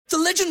The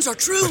legends are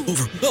true.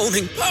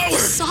 Overwhelming power!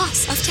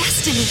 Sauce of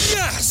destiny.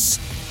 Yes!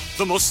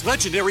 The most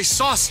legendary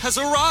sauce has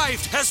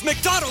arrived as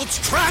McDonald's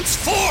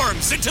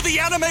transforms into the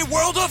anime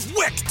world of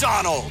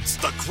WickDonald's.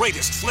 The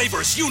greatest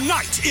flavors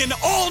unite in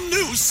all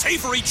new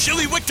savory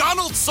chili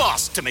McDonald's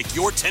sauce to make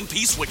your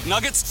 10-piece Wick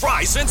Nuggets,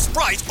 fries, and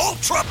Sprite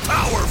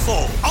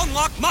ultra-powerful.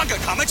 Unlock manga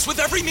comics with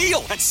every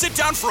meal and sit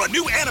down for a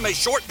new anime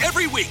short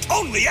every week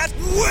only at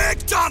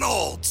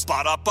WickDonald's.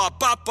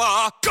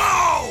 Ba-da-ba-ba-ba,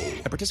 go!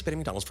 At participating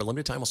McDonald's for a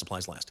limited time while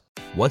supplies last.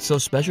 What's so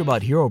special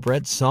about Hero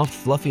Bread's soft,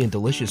 fluffy, and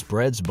delicious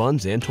breads,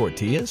 buns, and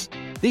tortillas?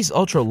 These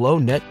ultra-low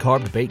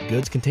net-carb baked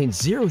goods contain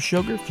zero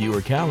sugar,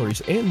 fewer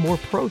calories, and more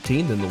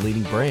protein than the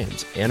leading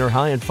brands, and are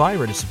high in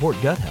fiber to support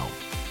gut health.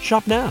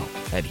 Shop now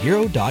at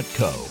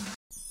hero.co.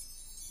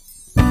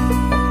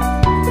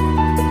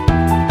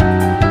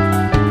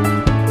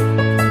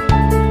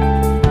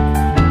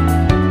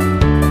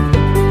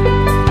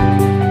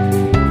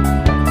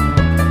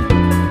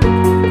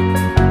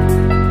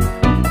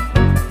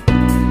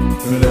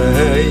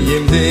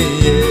 Mele'im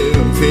Ziv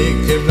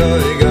fikim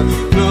noiga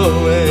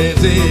Mele'im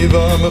Ziv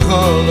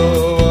b'chol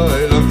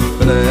olam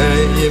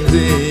Mele'im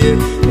Ziv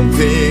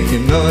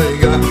fikim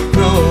noiga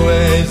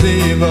Mele'im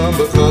Ziv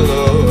b'chol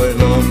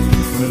olam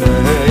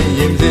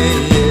Mele'im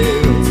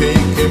Ziv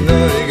fikim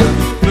noiga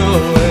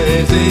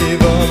Mele'im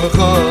Ziv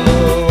b'chol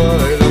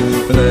olam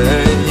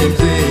Mele'im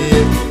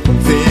Ziv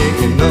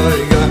fikim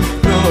noiga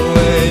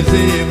Mele'im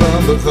Ziv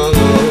b'chol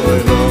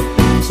olam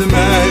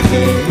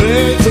Semechim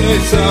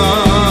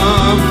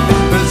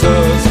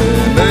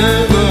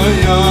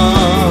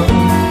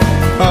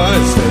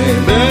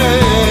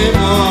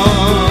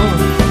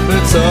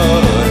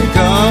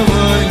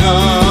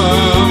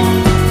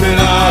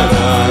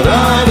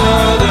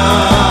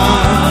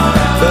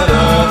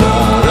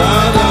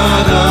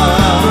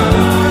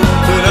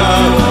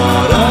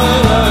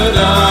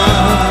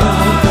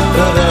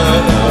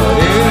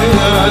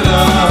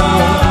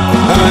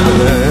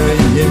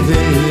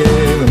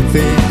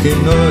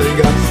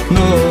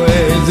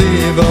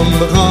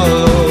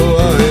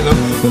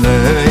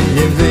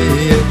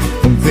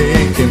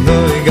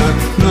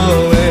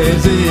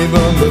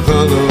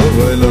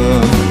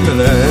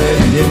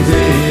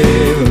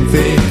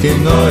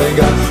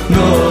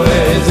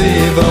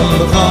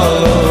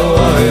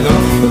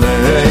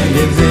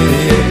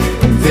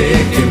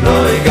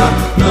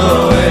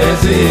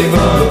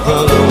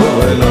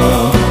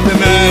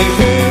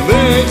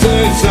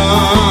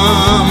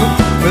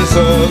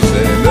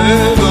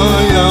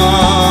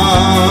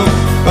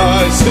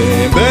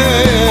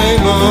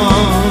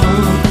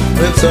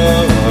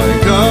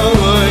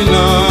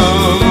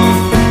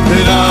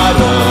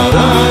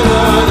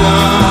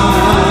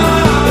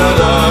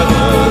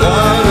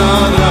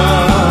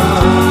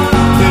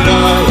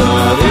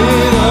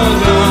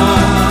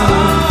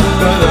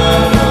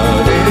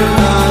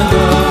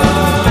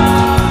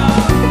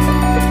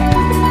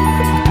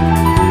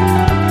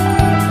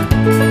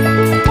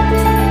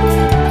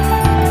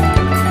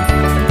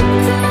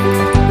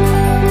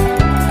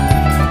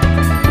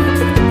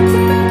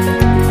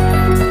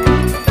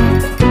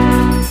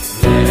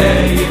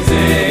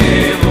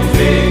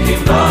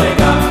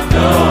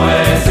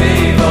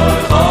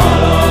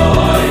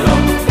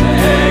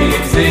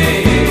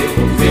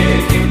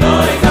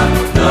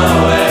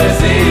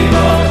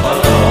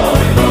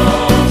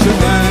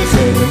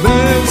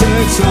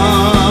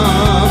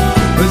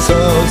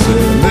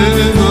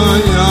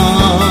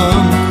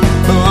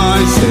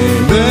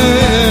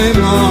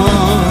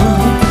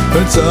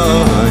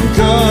mitzvah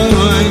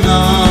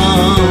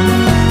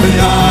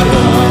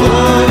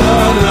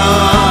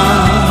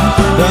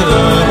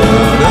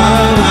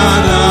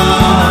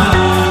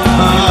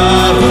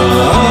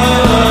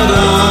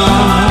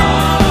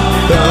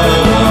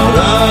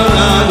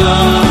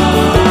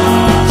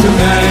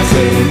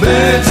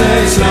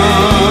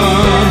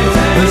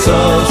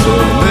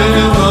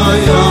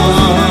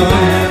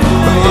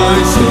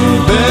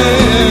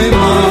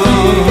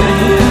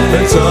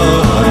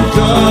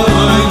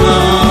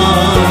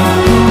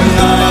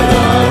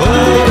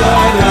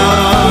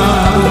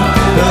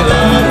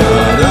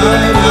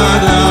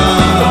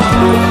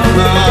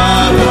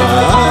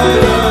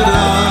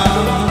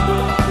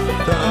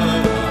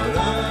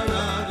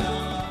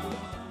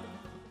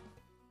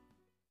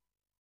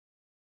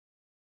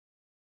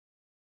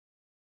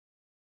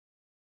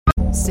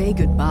Say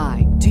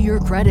goodbye to your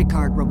credit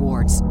card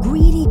rewards.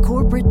 Greedy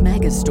corporate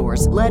mega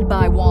stores, led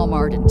by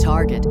Walmart and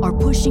Target, are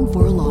pushing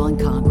for a law in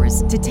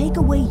Congress to take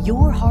away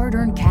your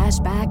hard-earned cash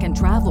back and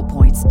travel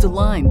points to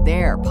line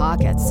their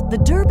pockets. The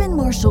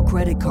Durbin-Marshall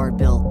credit card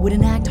bill would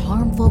enact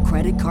harmful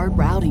credit card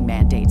routing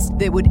mandates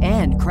that would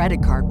end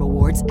credit card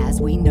rewards as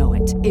we know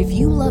it. If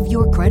you love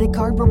your credit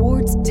card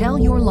rewards, tell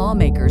your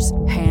lawmakers,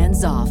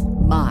 hands off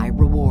my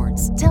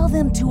rewards. Tell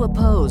them to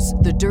oppose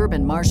the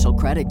Durbin-Marshall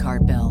credit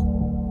card bill.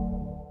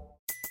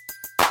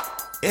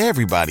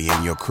 Everybody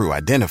in your crew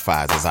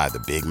identifies as either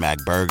Big Mac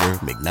Burger,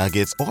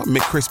 McNuggets, or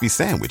McCrispy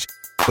Sandwich.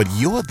 But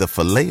you're the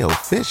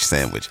Filet-O-Fish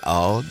Sandwich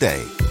all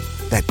day.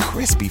 That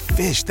crispy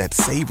fish, that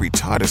savory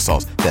tartar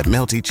sauce, that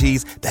melty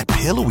cheese, that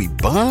pillowy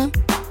bun.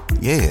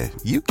 Yeah,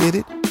 you get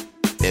it.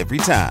 Every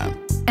time.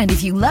 And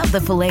if you love the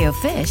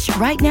Filet-O-Fish,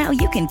 right now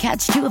you can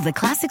catch 2 of the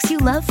classics you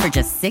love for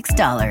just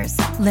 $6.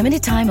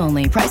 Limited time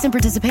only. Price and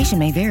participation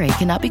may vary.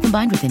 Cannot be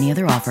combined with any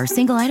other offer.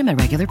 Single item at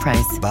regular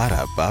price.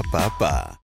 Ba-da-ba-ba-ba.